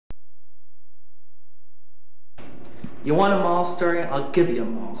You want a mall story? I'll give you a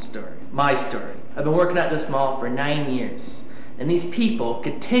mall story. My story. I've been working at this mall for 9 years, and these people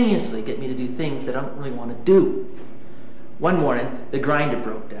continuously get me to do things that I don't really want to do. One morning, the grinder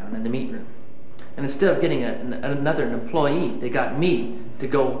broke down in the meat room, and instead of getting another employee, they got me to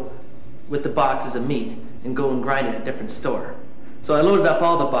go with the boxes of meat and go and grind it at a different store. So I loaded up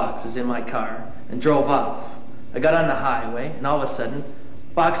all the boxes in my car and drove off. I got on the highway, and all of a sudden,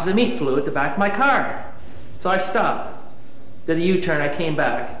 boxes of meat flew at the back of my car. So I stopped, did a U-turn, I came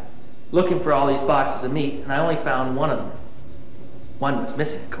back, looking for all these boxes of meat, and I only found one of them. One was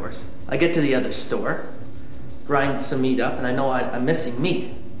missing, of course. I get to the other store, grind some meat up, and I know I'm missing meat.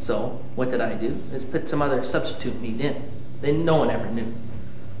 So what did I do? Is put some other substitute meat in. Then no one ever knew.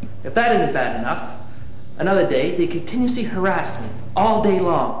 If that isn't bad enough, another day they continuously harass me all day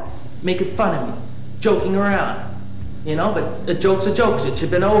long, making fun of me, joking around. You know, but a joke's a joke, it should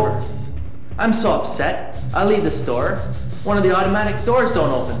have been over. I'm so upset, I leave the store. One of the automatic doors don't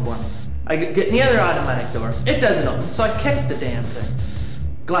open for me. I get in the other automatic door, it doesn't open, so I kick the damn thing.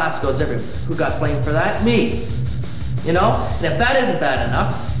 Glass goes everywhere. Who got blamed for that? Me. You know, and if that isn't bad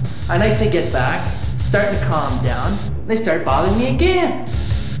enough, I nicely get back, starting to calm down, and they start bothering me again.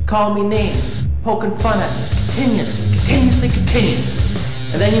 Calling me names, poking fun at me, continuously.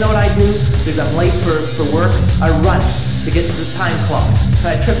 And then you know what I do? Because I'm late for work, I run to get to the time clock. And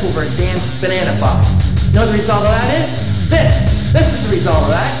I trip over a damn banana box. You know what the result of that is? This is the result of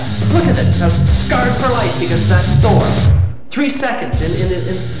that. Look at this, I'm scarred for life because of that store. 3 seconds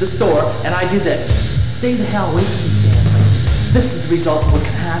into the store, and I do this. Stay the hell away from these damn places. This is the result of what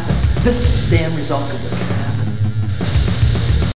can happen. This is the damn result of what can happen.